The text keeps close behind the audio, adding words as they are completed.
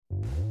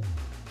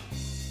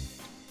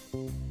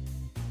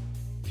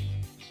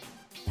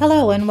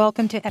Hello and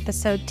welcome to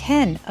episode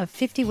 10 of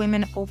 50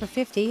 Women Over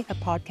 50, a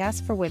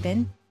podcast for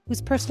women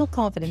whose personal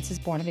confidence is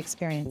born of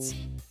experience.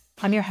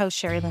 I'm your host,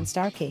 Sherry Lynn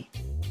Starkey.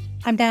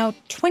 I'm now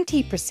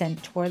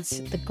 20%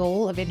 towards the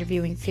goal of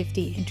interviewing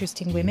 50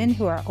 interesting women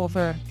who are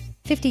over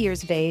 50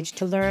 years of age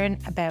to learn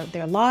about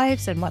their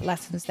lives and what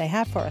lessons they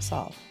have for us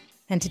all.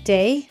 And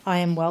today I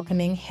am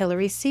welcoming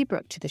Hilary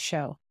Seabrook to the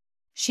show.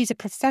 She's a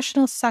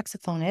professional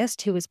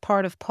saxophonist who was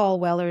part of Paul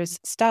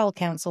Weller's style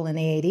council in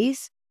the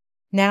 80s.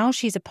 Now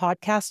she's a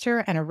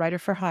podcaster and a writer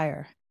for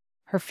hire.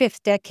 Her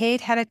fifth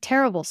decade had a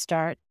terrible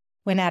start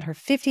when at her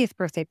 50th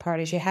birthday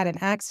party she had an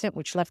accident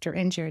which left her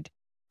injured.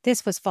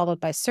 This was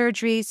followed by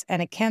surgeries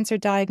and a cancer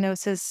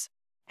diagnosis,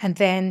 and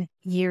then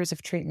years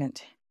of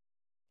treatment.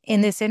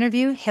 In this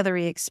interview,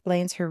 Hilary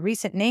explains her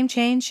recent name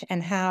change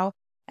and how,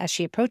 as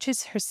she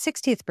approaches her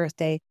 60th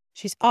birthday,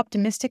 she's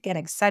optimistic and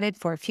excited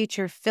for a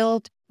future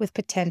filled with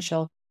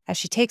potential as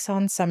she takes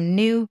on some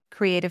new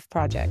creative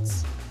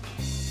projects.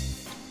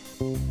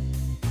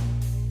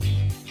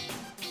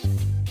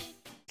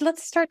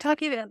 Let's start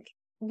talking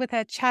with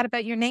a chat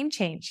about your name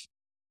change.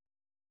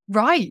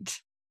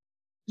 Right.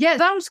 Yeah,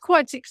 that was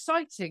quite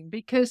exciting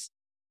because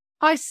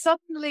I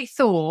suddenly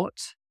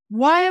thought,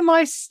 why am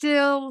I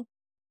still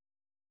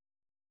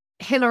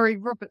Hilary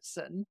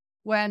Robertson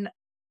when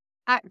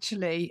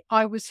actually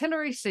I was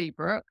Hilary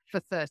Seabrook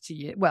for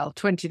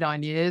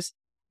 29 years.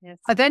 Yes.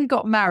 I then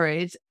got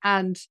married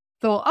and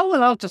thought,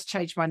 I'll just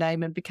change my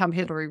name and become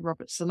Hilary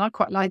Robertson. I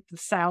quite like the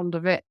sound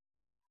of it.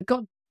 I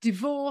got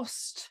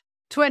divorced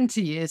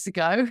 20 years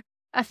ago.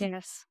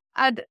 Yes.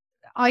 And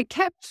I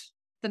kept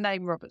the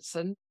name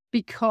Robertson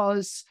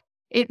because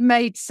it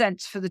made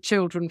sense for the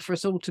children for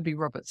us all to be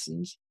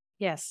Robertsons.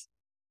 Yes.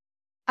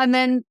 And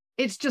then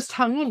it's just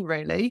hung on,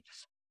 really.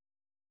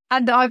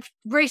 And I've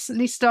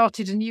recently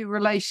started a new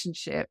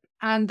relationship,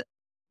 and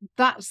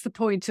that's the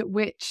point at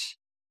which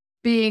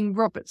being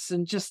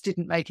Robertson just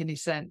didn't make any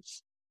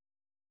sense.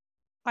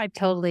 I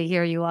totally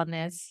hear you on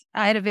this.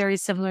 I had a very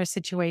similar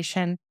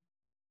situation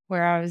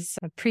where I was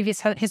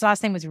his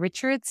last name was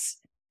Richards.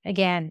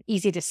 Again,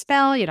 easy to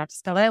spell. You don't have to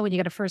spell it out when you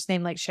got a first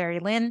name like Sherry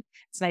Lynn.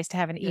 It's nice to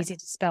have an easy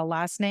to spell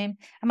last name.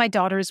 And my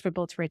daughters were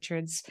both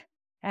Richards.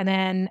 And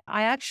then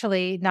I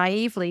actually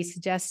naively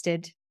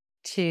suggested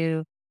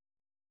to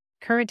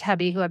current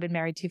hubby, who I've been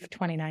married to for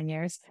 29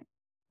 years,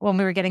 when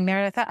we were getting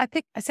married, I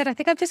think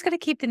I'm just going to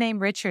keep the name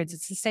Richards.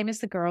 It's the same as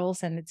the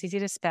girls and it's easy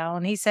to spell.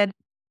 And he said,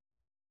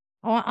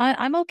 "Oh,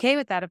 I'm okay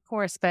with that, of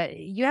course, but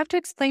you have to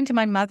explain to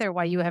my mother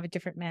why you have a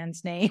different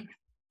man's name."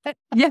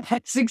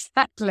 Yes,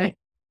 exactly.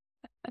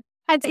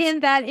 And in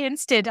that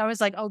instant, I was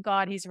like, "Oh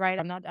God, he's right.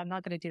 I'm not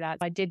going to do that."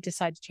 I did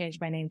decide to change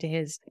my name to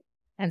his,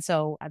 and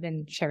so I've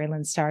been Sherry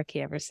Lynn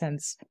Starkey ever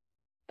since.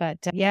 But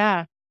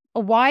yeah,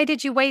 why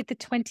did you wait the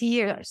 20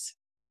 years?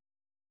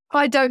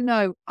 I don't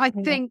know. I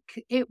think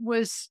it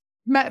was,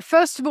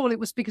 first of all, it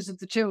was because of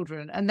the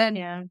children. And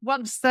then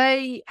once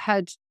they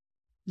had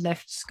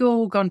left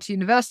school, gone to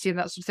university and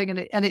that sort of thing,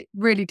 and it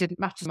really didn't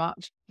matter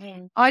much,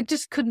 I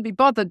just couldn't be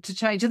bothered to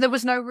change. And there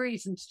was no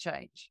reason to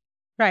change.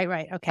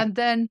 Right. Okay. And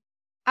then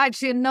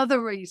actually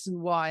another reason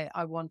why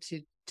I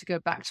wanted to go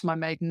back to my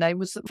maiden name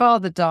was that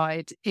father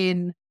died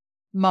in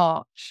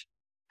March.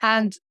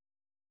 And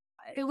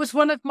it was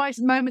one of my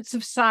moments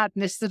of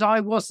sadness that I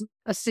wasn't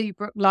a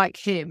Seabrook like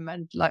him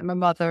and like my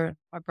mother and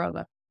my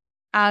brother.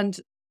 And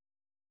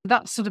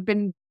that's sort of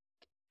been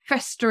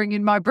festering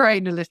in my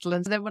brain a little.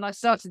 And then when I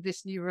started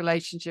this new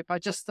relationship, I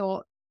just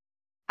thought,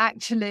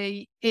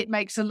 actually, it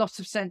makes a lot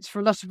of sense for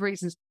a lot of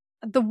reasons.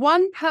 The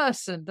one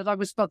person that I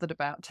was bothered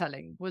about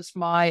telling was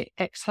my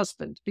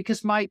ex-husband,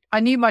 because I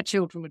knew my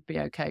children would be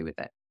okay with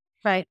it.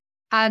 Right.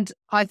 And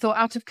I thought,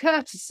 out of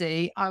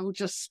courtesy, I will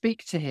just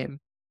speak to him.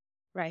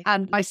 Right.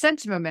 And I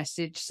sent him a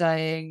message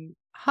saying,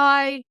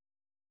 "Hi,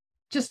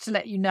 just to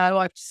let you know,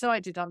 I've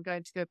decided I'm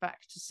going to go back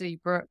to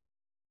Seabrook.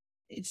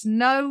 It's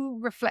no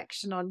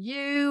reflection on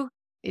you.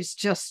 It's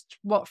just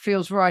what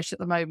feels right at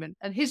the moment."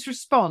 And his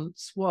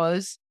response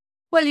was,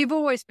 "Well, you've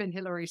always been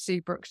Hilary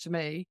Seabrook to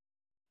me."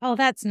 Oh,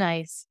 that's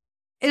nice.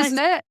 Isn't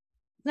it?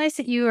 Nice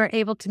that you are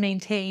able to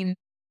maintain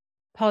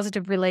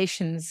positive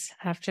relations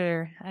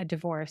after a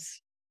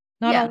divorce.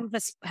 Not all of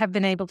us have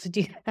been able to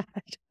do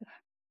that.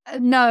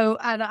 No,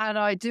 and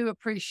I do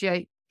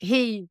appreciate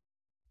he's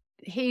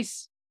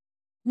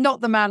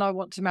not the man I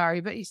want to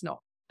marry, but he's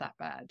not that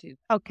bad.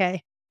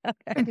 Okay.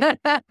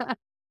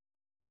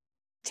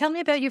 Tell me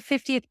about your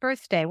 50th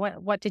birthday.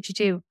 What did you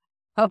do?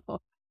 Oh,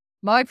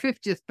 my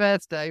 50th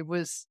birthday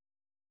was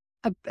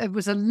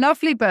a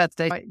lovely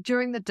birthday.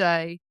 During the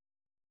day,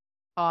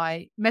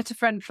 I met a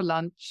friend for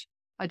lunch.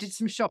 I did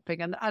some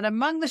shopping, and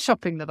among the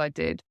shopping that I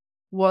did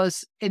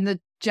was in the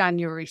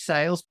January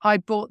sales. I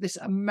bought this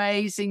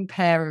amazing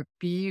pair of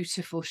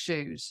beautiful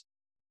shoes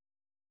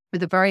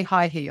with a very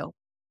high heel.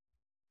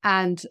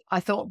 And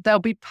I thought they'll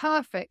be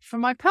perfect for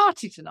my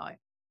party tonight.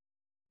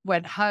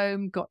 Went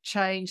home, got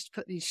changed,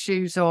 put these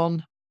shoes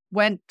on,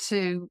 went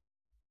to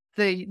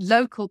the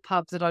local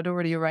pub that I'd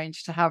already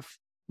arranged to have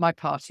my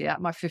party at,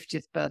 my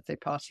 50th birthday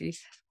party.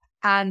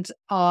 And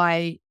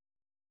I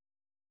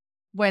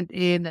went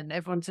in and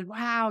everyone said,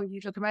 wow,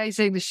 you look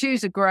amazing. The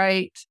shoes are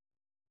great.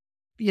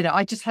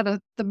 I just had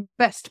the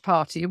best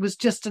party. It was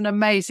just an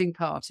amazing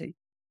party.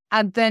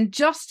 And then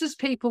just as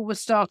people were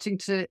starting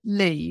to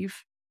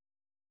leave,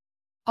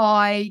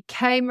 I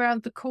came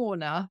around the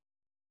corner,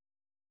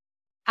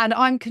 and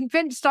I'm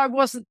convinced I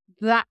wasn't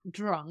that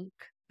drunk.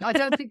 I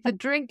don't think the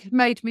drink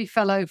made me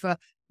fell over.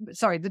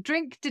 Sorry, the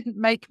drink didn't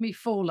make me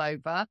fall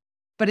over,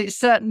 but it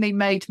certainly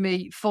made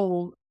me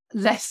fall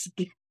less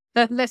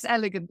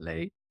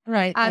elegantly.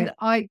 Right. And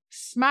I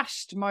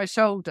smashed my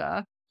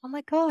shoulder. Oh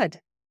my God.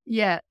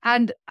 Yeah.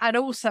 And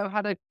also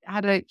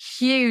had a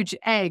huge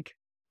egg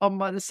on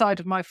the side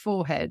of my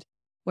forehead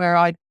where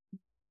I'd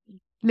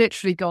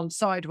literally gone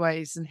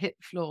sideways and hit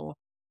the floor.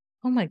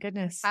 Oh my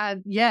goodness.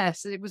 And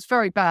yes, it was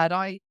very bad.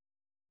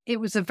 It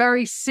was a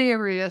very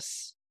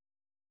serious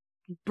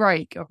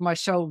break of my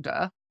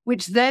shoulder,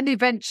 which then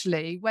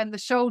eventually, when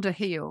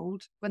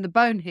the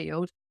bone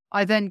healed,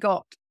 I then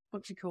got,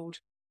 what's it called?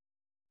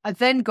 I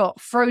then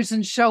got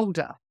frozen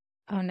shoulder.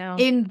 Oh no.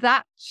 In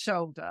that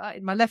shoulder,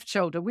 in my left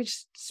shoulder,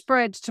 which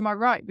spread to my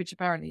right, which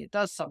apparently it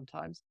does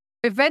sometimes.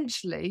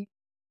 Eventually,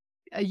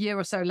 a year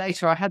or so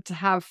later, I had to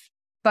have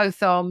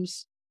both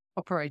arms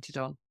operated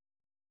on.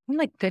 Oh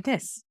my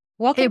goodness.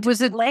 Welcome to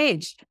middle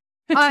age.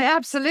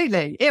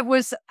 Absolutely. It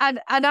was, and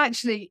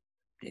actually,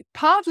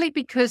 partly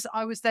because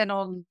I was then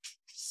on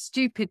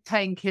stupid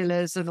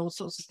painkillers and all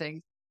sorts of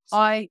things,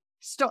 I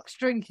stopped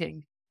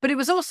drinking. But it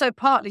was also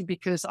partly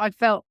because I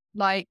felt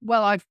like,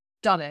 well, I've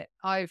done it.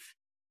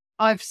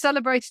 I've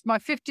celebrated my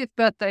 50th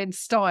birthday in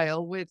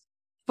style with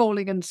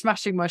falling and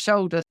smashing my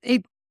shoulder.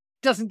 It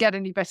doesn't get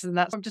any better than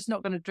that. So I'm just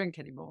not going to drink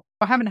anymore.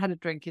 I haven't had a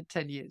drink in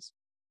 10 years.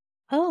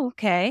 Oh,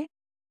 okay.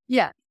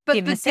 Yeah. But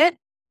you miss it?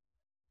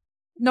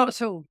 Not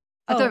at all.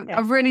 Okay. I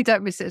really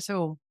don't miss it at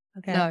all.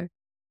 Okay. No.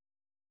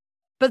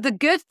 But the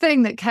good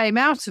thing that came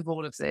out of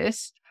all of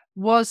this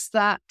was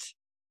that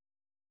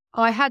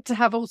I had to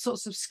have all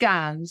sorts of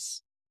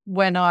scans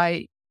when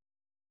I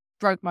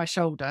broke my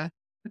shoulder.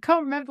 I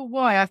can't remember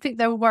why. I think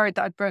they were worried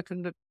that I'd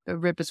broken the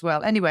rib as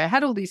well. Anyway, I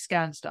had all these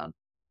scans done.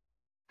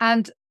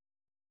 And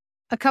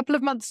a couple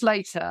of months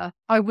later,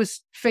 I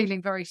was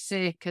feeling very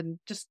sick and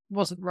just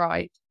wasn't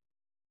right.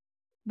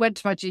 Went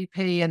to my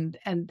GP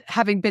and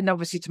having been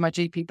obviously to my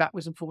GP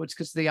backwards and forwards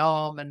because of the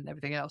arm and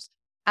everything else.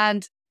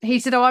 And he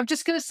said, oh, I'm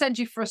just going to send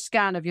you for a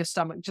scan of your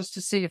stomach just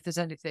to see if there's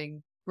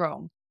anything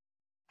wrong.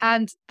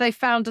 And they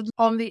found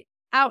on the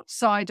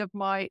outside of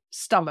my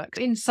stomach,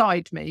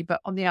 inside me, but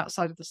on the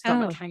outside of the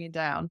stomach hanging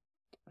down.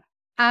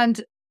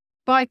 And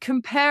by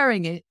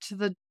comparing it to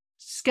the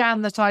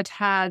scan that I'd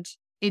had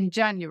in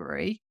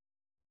January,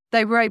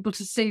 they were able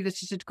to see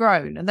that it had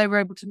grown, and they were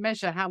able to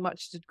measure how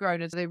much it had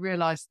grown as they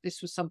realized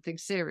this was something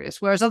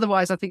serious. Whereas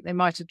otherwise, I think they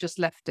might have just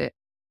left it.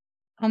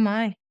 Oh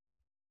my.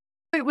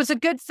 It was a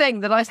good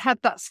thing that I had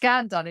that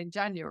scan done in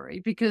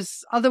January,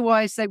 because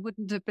otherwise they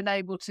wouldn't have been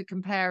able to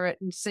compare it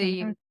and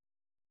see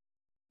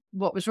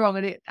what was wrong.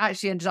 And it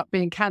actually ended up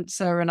being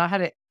cancer, and I had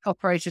it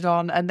operated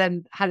on and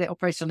then had it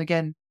operated on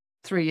again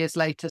 3 years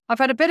later. I've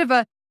had a bit of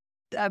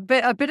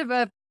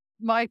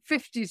my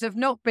 50s have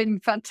not been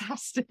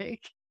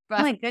fantastic.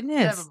 But my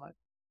goodness. Never mind.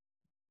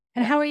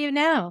 And how are you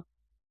now?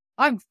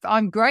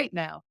 I'm great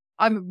now.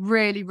 I'm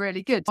really,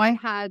 really good. I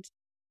had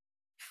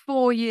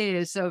 4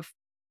 years of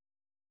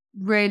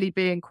really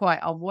being quite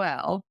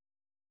unwell,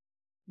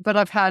 but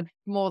I've had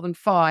more than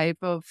 5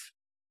 of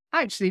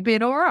actually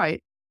being all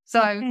right.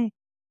 So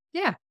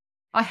yeah,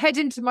 I head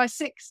into my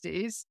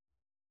 60s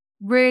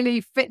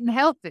really fit and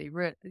healthy,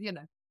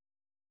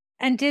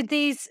 And did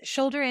these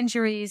shoulder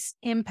injuries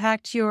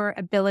impact your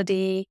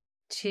ability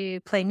to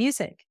play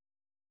music?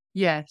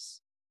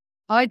 Yes.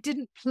 I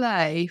didn't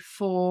play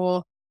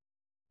for,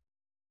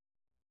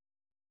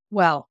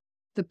 well,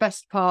 the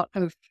best part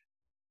of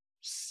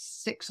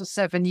 6 or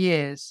 7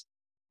 years.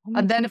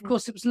 And then, of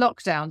course, it was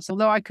lockdown. So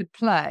although I could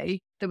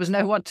play, there was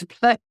no one to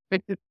play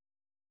with.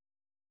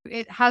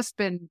 It has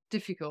been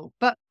difficult,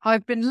 but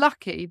I've been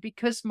lucky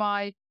because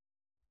the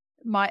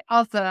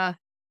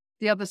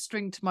other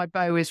string to my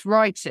bow is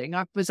writing.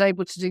 I was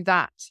able to do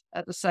that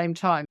at the same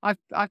time.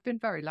 I've been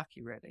very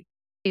lucky, really.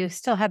 You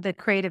still had the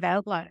creative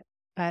outlet,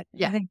 but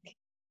yeah.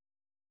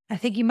 I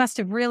think you must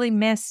have really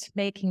missed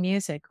making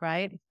music,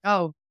 right?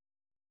 Oh,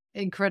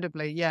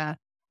 incredibly. Yeah.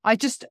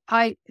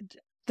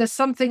 There's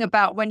something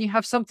about when you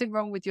have something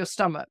wrong with your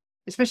stomach,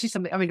 especially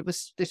something, I mean, it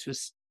was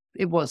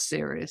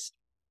serious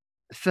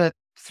for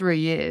 3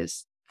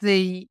 years.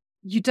 You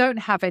don't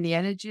have any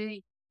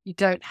energy. You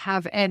don't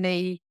have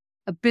any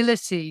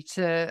ability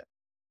to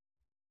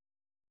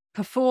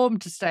perform,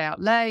 to stay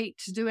out late,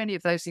 to do any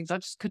of those things. I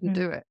just couldn't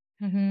do it.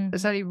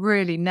 It's only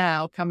really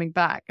now coming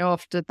back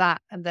after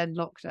that and then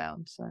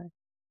lockdown. So,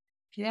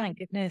 yeah, my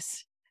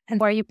goodness.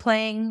 And are you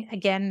playing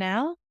again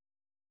now?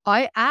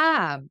 I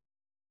am.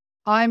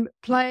 I'm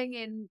playing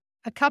in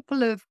a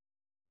couple of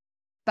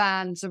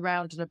bands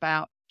around and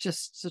about,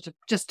 just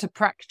to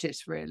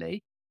practice,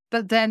 really.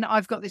 But then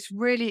I've got this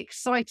really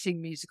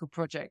exciting musical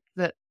project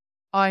that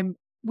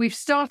we've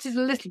started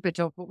a little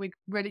bit of, but we're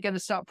really going to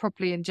start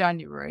properly in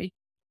January,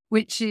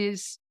 which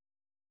is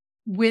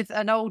with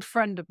an old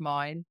friend of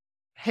mine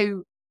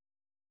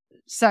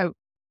so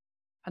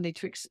I need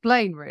to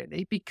explain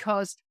really,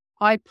 because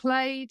I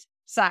played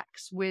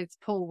sax with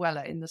Paul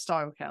Weller in the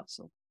Style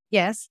Council.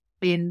 Yes.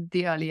 In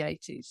the early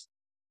 80s.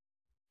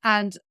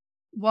 And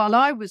while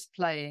I was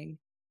playing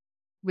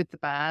with the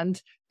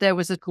band, there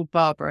was a called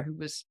Barbara, who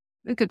was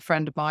a good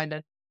friend of mine,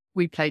 and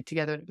we played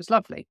together and it was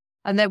lovely.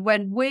 And then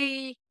when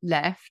we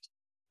left,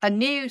 a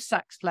new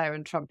sax player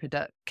and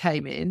trumpeter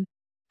came in,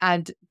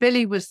 and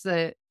Billy was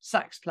the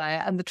sax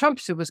player and the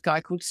trumpeter was a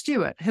guy called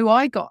Stuart, who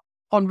I got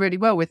on really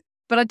well with,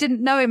 but I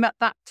didn't know him at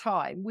that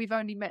time. We've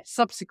only met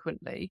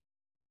subsequently,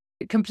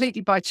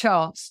 completely by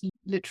chance,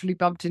 literally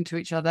bumped into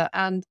each other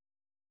and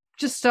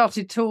just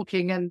started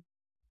talking, and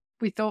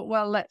we thought,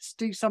 well, let's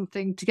do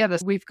something together.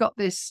 We've got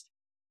this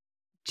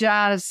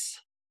jazz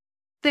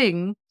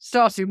thing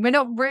starting. We're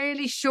not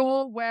really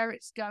sure where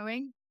it's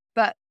going,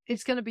 but I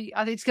think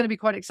it's going to be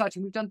quite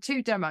exciting. We've done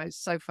 2 demos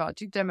so far,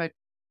 2 demo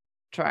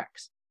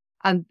tracks,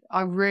 and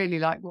I really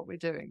like what we're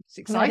doing. It's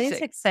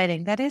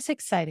exciting. That is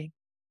exciting.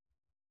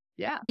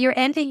 Yeah. You're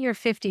ending your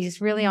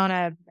 50s really on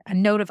a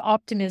note of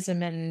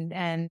optimism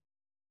and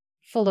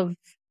full of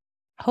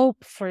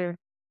hope for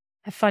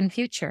a fun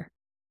future.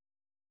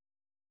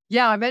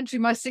 Yeah, I'm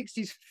entering my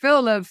 60s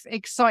full of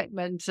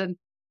excitement, and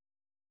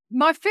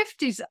my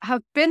 50s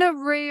have been a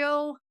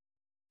real,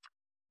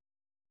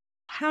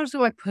 how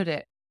do I put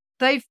it?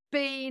 There's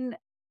been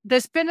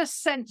a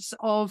sense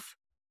of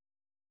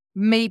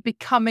me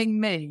becoming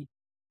me.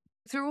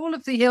 Through all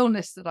of the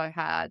illness that I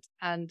had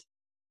and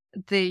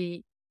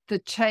the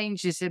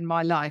changes in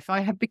my life,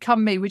 I have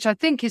become me, which I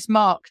think is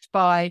marked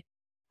by,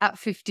 at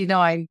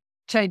 59,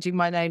 changing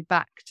my name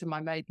back to my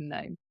maiden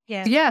name.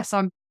 Yeah. Yes,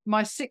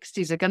 my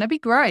 60s are going to be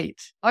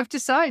great. I've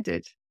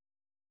decided.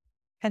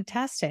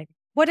 Fantastic.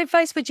 What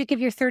advice would you give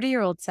your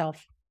 30-year-old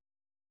self?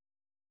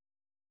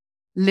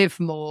 Live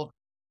more.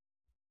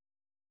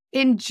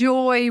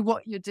 Enjoy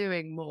what you're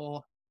doing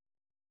more.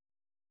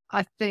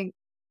 I think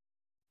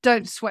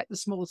don't sweat the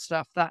small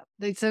stuff.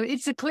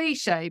 It's a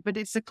cliche, but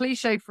it's a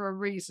cliche for a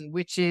reason,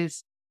 which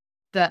is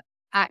that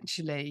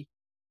actually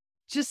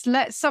just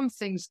let some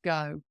things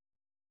go.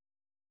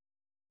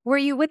 Were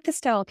you with the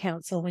Style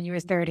Council when you were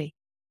 30?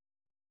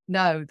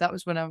 No, that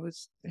was when I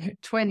was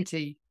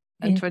 20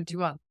 and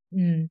 21.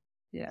 Mm.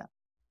 Yeah.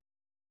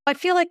 I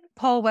feel like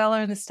Paul Weller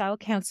and the Style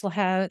Council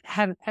have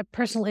a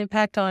personal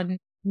impact on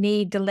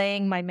me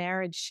delaying my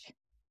marriage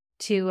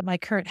to my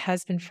current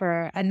husband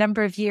for a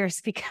number of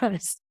years,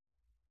 because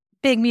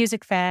big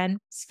music fan,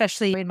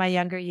 especially in my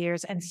younger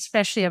years, and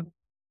especially of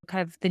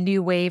kind of the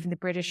new wave and the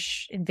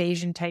British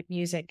invasion type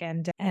music.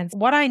 And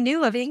what I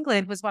knew of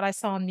England was what I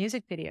saw in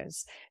music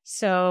videos.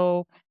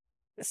 So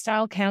the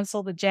Style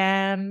Council, the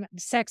Jam,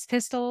 the Sex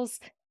Pistols,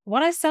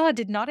 what I saw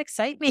did not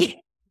excite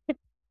me.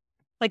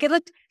 Like it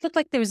looked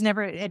like there was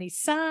never any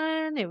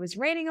sun. It was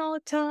raining all the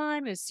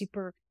time. It was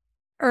super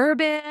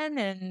urban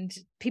and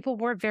people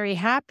weren't very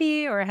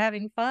happy or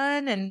having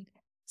fun. And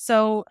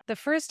so the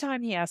first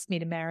time he asked me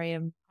to marry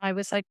him, I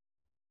was like,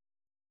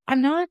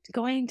 I'm not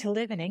going to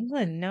live in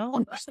England.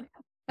 No.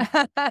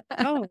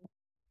 No.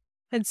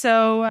 And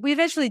so we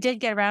eventually did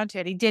get around to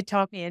it. He did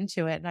talk me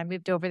into it. And I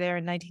moved over there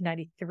in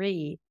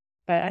 1993.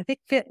 But I think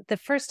the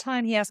first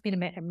time he asked me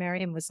to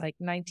marry him was like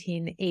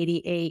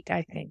 1988,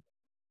 I think.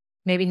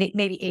 Maybe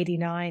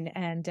 89.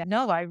 And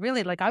no, I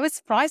was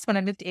surprised when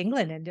I moved to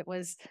England, and it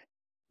was,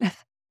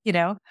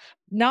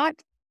 not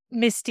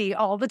misty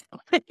all the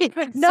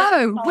time.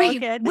 No,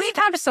 we've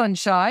had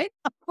sunshine.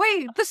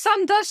 The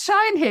sun does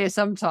shine here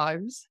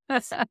sometimes.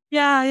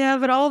 Yeah.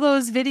 But all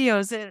those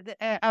videos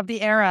of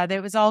the era,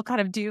 that was all kind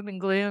of doom and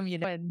gloom,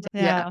 and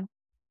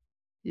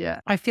yeah.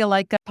 I feel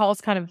like Paul's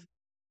kind of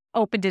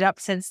opened it up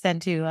since then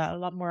to a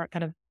lot more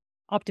kind of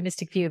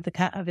optimistic view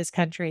of his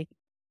country.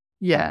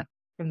 Yeah.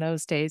 From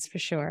those days, for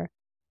sure.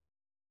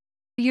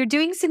 You're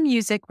doing some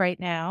music right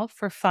now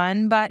for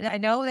fun, but I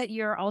know that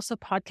you're also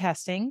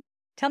podcasting.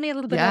 Tell me a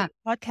little bit about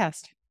the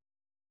podcast.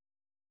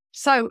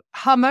 So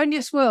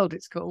Harmonious World,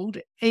 it's called.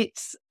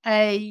 It's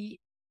a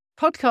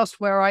podcast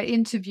where I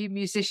interview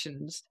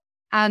musicians,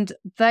 and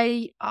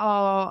they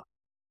are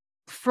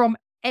from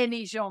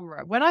any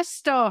genre. When I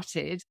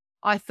started,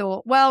 I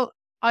thought, well,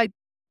 I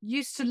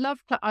used to love,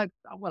 I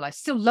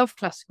still love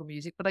classical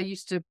music, but I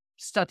used to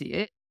study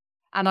it.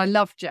 And I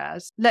love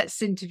jazz.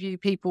 Let's interview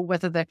people,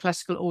 whether they're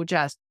classical or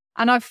jazz.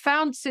 And I've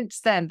found since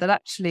then that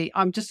actually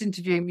I'm just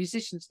interviewing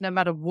musicians, no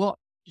matter what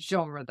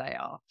genre they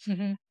are.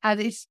 Mm-hmm.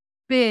 And it's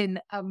been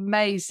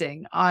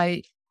amazing.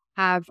 I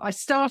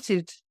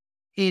started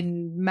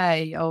in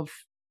May of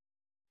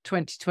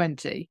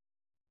 2020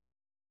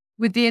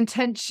 with the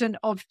intention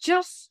of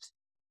just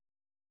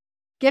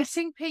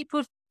getting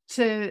people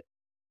to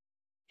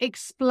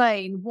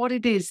explain what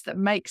it is that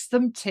makes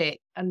them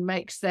tick and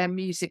makes their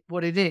music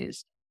what it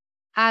is.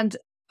 And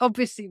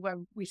obviously,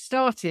 when we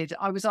started,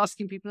 I was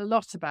asking people a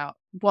lot about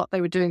what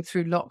they were doing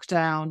through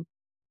lockdown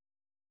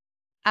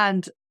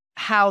and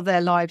how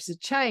their lives had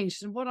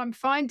changed. And what I'm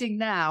finding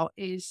now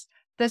is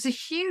there's a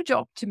huge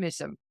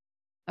optimism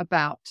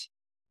about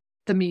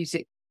the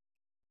music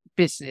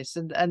business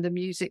and the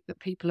music that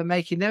people are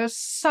making. There are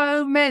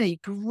so many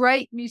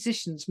great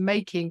musicians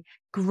making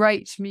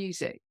great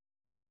music.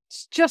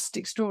 It's just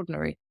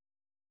extraordinary.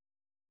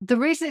 The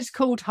reason it's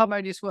called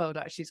Harmonious World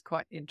actually is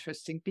quite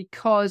interesting,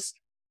 because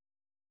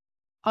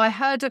I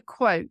heard a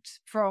quote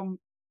from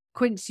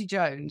Quincy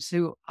Jones,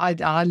 who I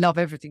love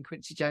everything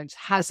Quincy Jones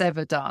has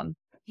ever done.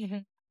 Mm-hmm.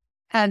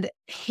 And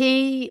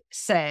he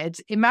said,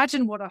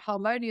 imagine what a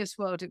harmonious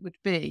world it would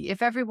be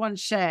if everyone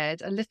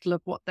shared a little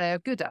of what they are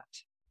good at.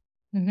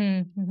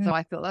 Mm-hmm. Mm-hmm. So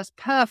I thought, that's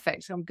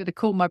perfect. I'm going to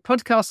call my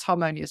podcast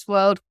Harmonious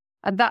World.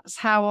 And that's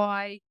how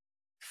I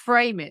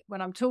frame it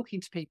when I'm talking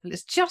to people.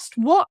 It's just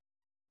what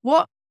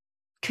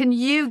can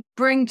you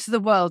bring to the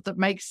world that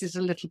makes it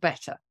a little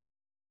better?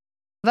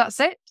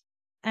 That's it.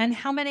 And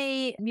how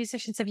many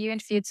musicians have you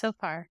interviewed so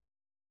far?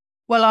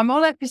 Well, I'm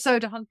on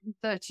episode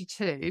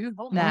 132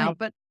 now, my.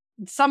 but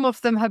some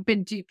of them have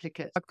been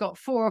duplicates. I've got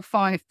 4 or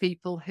 5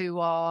 people who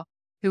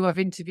I've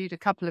interviewed a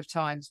couple of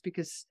times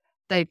because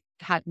they've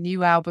had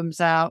new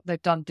albums out,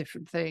 they've done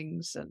different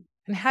things. And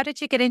how did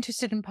you get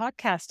interested in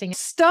podcasting?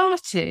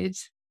 Started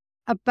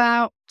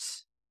about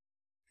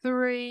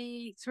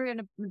three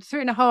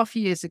and a half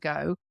years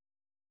ago,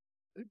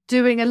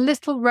 doing a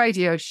little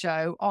radio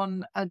show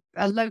on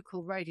a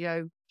local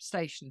radio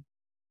station,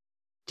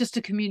 just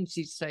a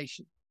community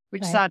station,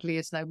 which sadly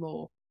is no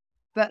more.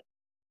 But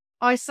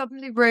I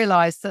suddenly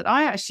realized that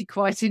I actually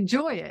quite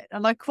enjoy it.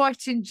 And I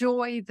quite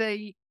enjoy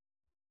the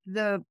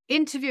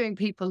interviewing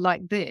people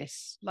like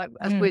this, like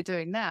as we're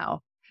doing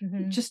now,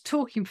 just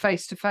talking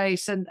face to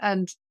face. And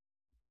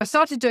I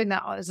started doing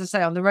that, as I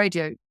say, on the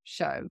radio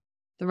show,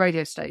 the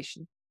radio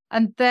station.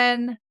 And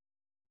then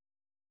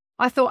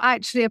I thought,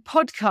 actually, a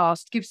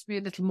podcast gives me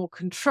a little more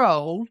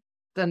control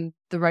than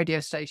the radio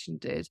station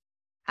did.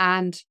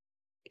 And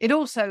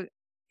it's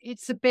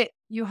a bit,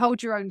 you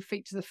hold your own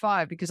feet to the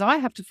fire, because I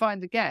have to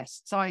find the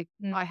guests. I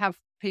have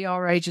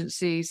PR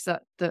agencies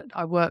that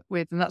I work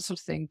with and that sort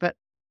of thing, but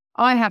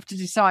I have to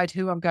decide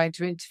who I'm going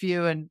to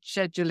interview and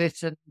schedule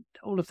it and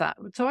all of that.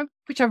 So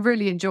which I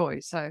really enjoy.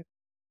 So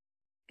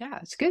yeah,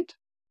 it's good.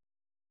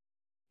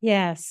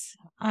 Yes,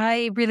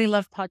 I really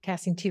love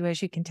podcasting too,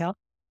 as you can tell.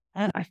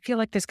 And I feel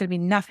like there's going to be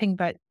nothing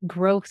but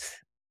growth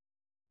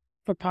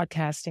for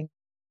podcasting.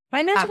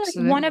 I know like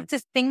one of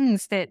the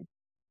things that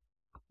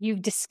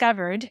you've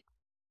discovered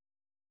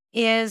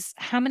is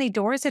how many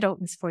doors it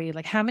opens for you,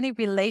 like how many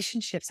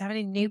relationships, how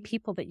many new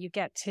people that you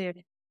get to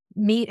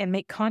meet and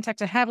make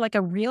contact and have like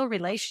a real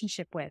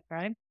relationship with,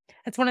 right?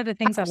 That's one of the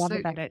things I love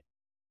about it.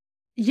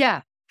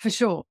 Yeah, for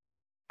sure.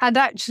 And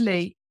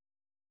actually,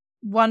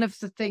 one of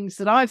the things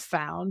that I've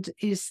found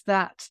is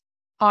that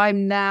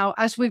I'm now,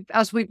 as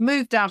we've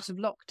moved out of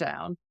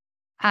lockdown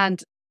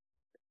and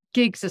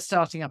gigs are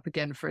starting up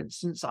again, for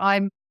instance,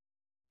 I'm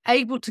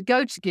able to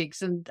go to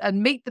gigs and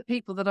meet the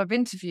people that I've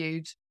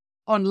interviewed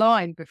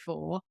online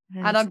before.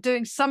 Yes. And I'm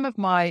doing some of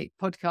my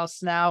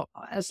podcasts now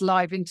as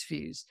live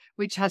interviews,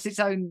 which has its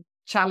own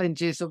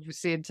challenges,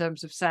 obviously, in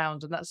terms of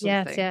sound and that sort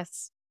of thing.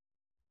 Yes.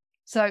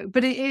 So,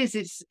 but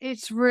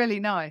it's really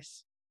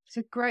nice. It's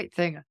a great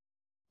thing.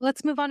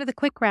 Let's move on to the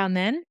quick round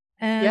then.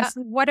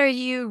 So what are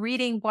you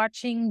reading,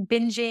 watching,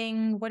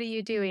 binging? What are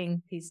you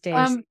doing these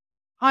days?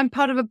 I'm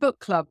part of a book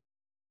club,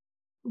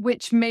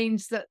 which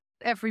means that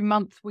every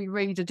month we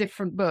read a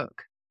different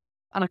book.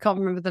 And I can't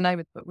remember the name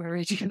of the book we're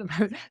reading at the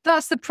moment.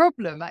 That's the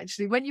problem,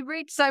 actually. When you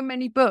read so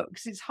many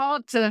books, it's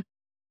hard to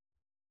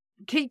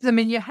keep them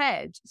in your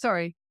head.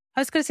 Sorry.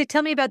 I was going to say,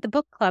 tell me about the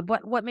book club.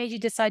 What made you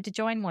decide to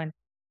join one?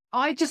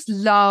 I just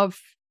love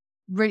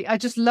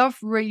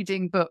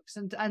reading books,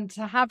 and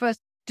to have a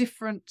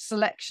different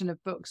selection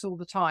of books all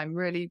the time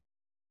really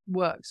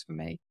works for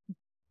me.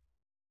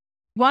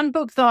 One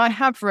book that I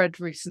have read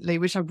recently,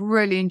 which I've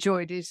really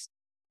enjoyed, is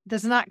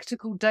there's an actor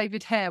called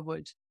David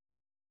Harewood,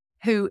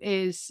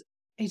 he's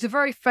a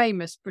very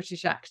famous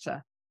British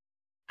actor,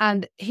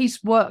 and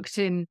he's worked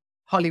in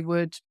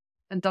Hollywood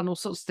and done all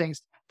sorts of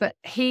things, but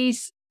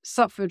he's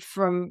suffered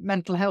from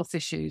mental health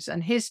issues,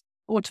 and his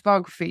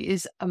autobiography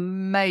is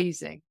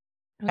amazing.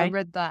 Okay. I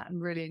read that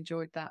and really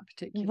enjoyed that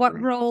particularly. What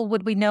role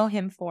would we know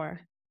him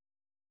for?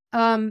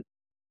 Do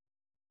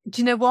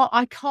you know what?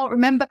 I can't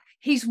remember.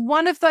 He's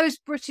one of those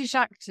British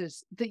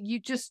actors that you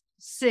just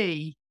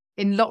see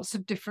in lots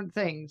of different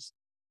things.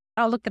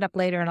 I'll look it up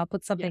later and I'll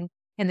put something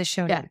in the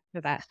show notes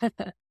for that.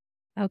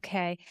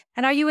 Okay.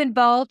 And are you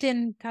involved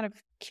in kind of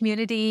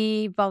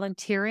community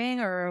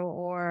volunteering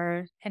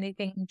or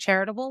anything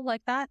charitable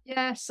like that?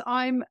 Yes,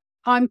 I'm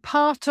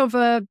part of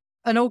an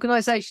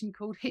organization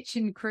called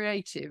Hitchin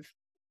Creative.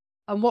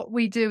 And what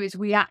we do is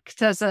we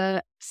act as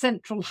a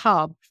central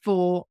hub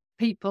for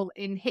people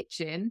in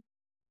Hitchin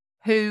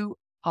who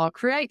are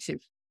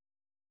creative.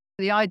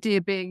 The idea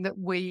being that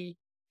we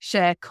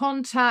share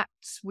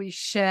contacts, we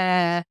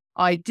share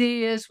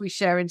ideas, we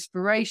share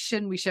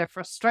inspiration, we share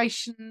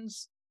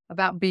frustrations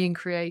about being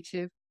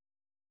creative.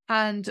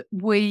 And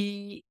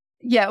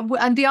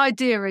and the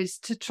idea is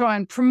to try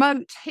and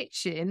promote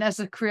Hitchin as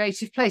a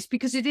creative place,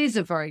 because it is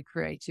a very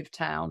creative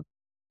town.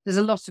 There's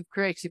a lot of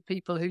creative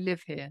people who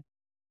live here.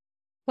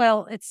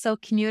 Well, it's so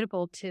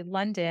commutable to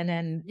London,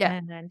 and Yeah.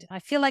 and I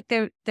feel like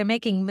they're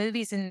making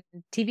movies and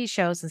TV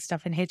shows and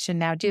stuff in Hitchin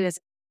now too, as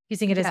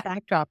using it as Yeah.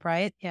 backdrop,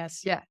 right?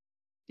 Yes. Yeah.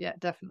 Yeah,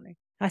 definitely.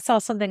 I saw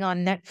something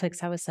on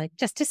Netflix. I was like,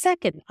 just a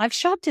second. I've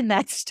shopped in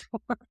that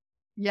store.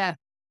 Yeah.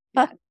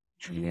 Yeah.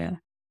 Yeah.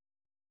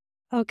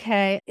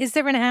 Okay. Is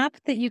there an app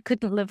that you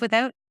couldn't live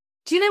without?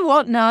 Do you know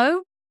what?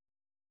 No.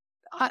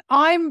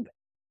 I'm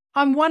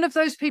one of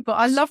those people.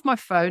 I love my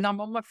phone.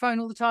 I'm on my phone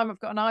all the time. I've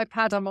got an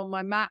iPad. I'm on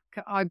my Mac.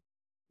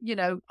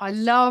 I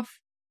love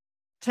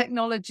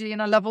technology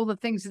and I love all the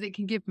things that it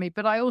can give me,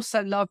 but I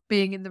also love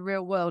being in the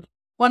real world.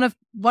 One of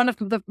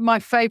my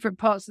favorite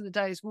parts of the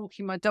day is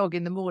walking my dog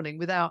in the morning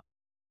without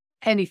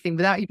anything,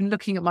 without even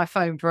looking at my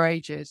phone for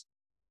ages,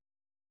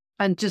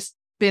 and just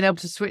being able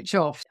to switch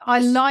off. I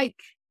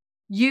like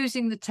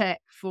using the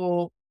tech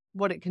for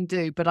what it can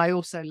do, but I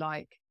also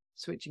like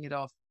switching it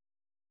off.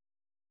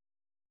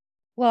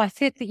 Well, I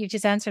think that you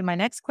just answered my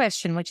next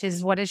question, which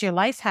is, what is your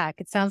life hack?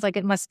 It sounds like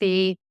it must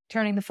be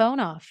turning the phone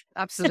off.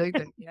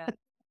 Absolutely. Yeah.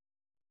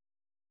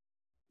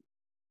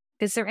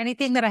 Is there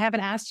anything that I haven't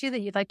asked you that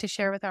you'd like to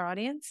share with our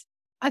audience?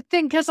 I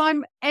think as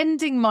I'm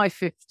ending my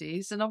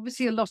 50s, and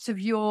obviously a lot of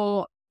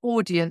your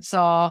audience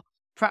are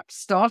perhaps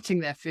starting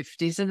their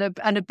 50s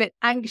and a bit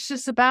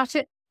anxious about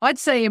it, I'd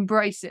say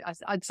embrace it.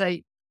 I'd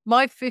say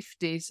my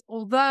 50s,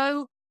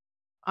 although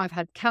I've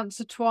had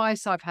cancer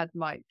twice, I've had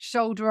my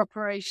shoulder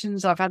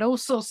operations, I've had all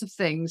sorts of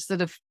things that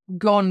have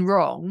gone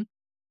wrong,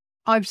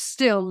 I've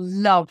still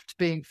loved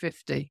being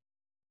 50.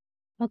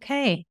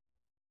 Okay.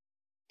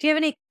 Do you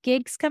have any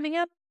gigs coming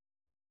up?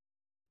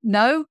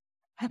 No.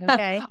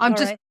 Okay.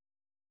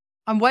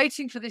 I'm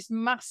waiting for this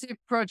massive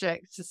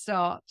project to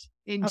start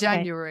in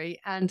January,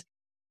 and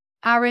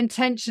our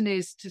intention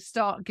is to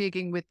start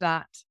gigging with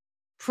that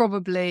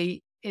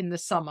probably in the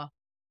summer.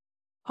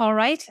 All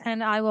right.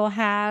 And I will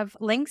have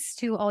links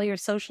to all your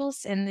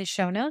socials in the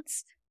show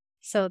notes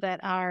so that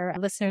our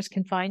listeners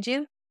can find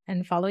you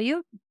and follow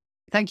you.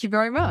 Thank you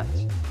very much.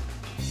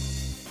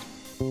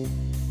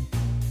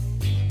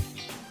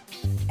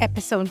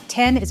 Episode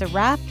 10 is a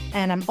wrap,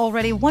 and I'm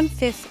already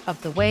 1/5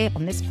 of the way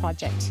on this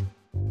project.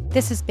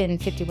 This has been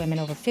 50 Women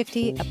Over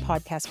 50, a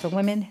podcast for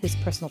women whose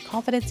personal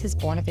confidence is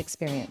born of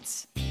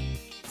experience.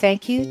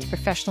 Thank you to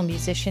professional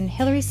musician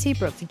Hilary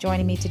Seabrook for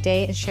joining me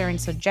today and sharing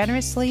so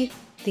generously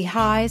the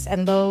highs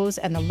and lows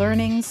and the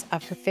learnings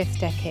of her 5th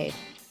decade.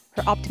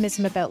 Her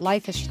optimism about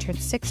life as she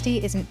turns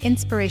 60 is an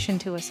inspiration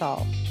to us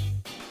all.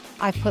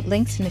 I've put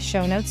links in the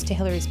show notes to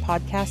Hilary's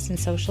podcasts and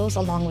socials,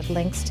 along with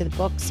links to the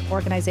books,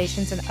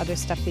 organizations, and other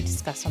stuff we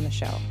discuss on the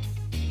show.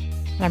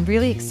 And I'm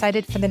really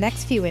excited for the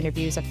next few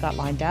interviews I've got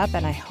lined up,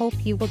 and I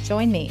hope you will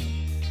join me.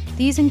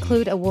 These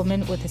include a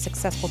woman with a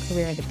successful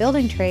career in the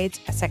building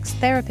trades, a sex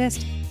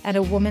therapist, and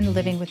a woman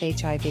living with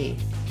HIV.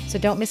 So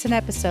don't miss an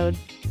episode.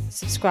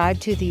 Subscribe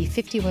to the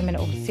 50 Women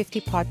Over 50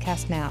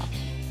 podcast now.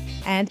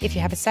 And if you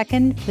have a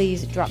second,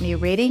 please drop me a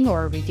rating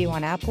or a review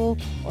on Apple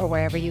or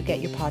wherever you get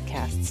your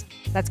podcasts.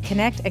 Let's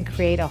connect and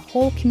create a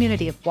whole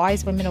community of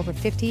wise women over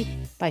 50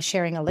 by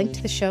sharing a link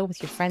to the show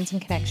with your friends and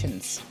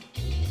connections.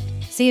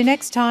 See you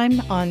next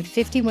time on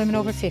 50 Women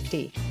Over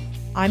 50.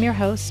 I'm your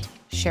host,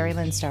 Sherry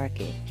Lynn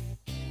Starkey.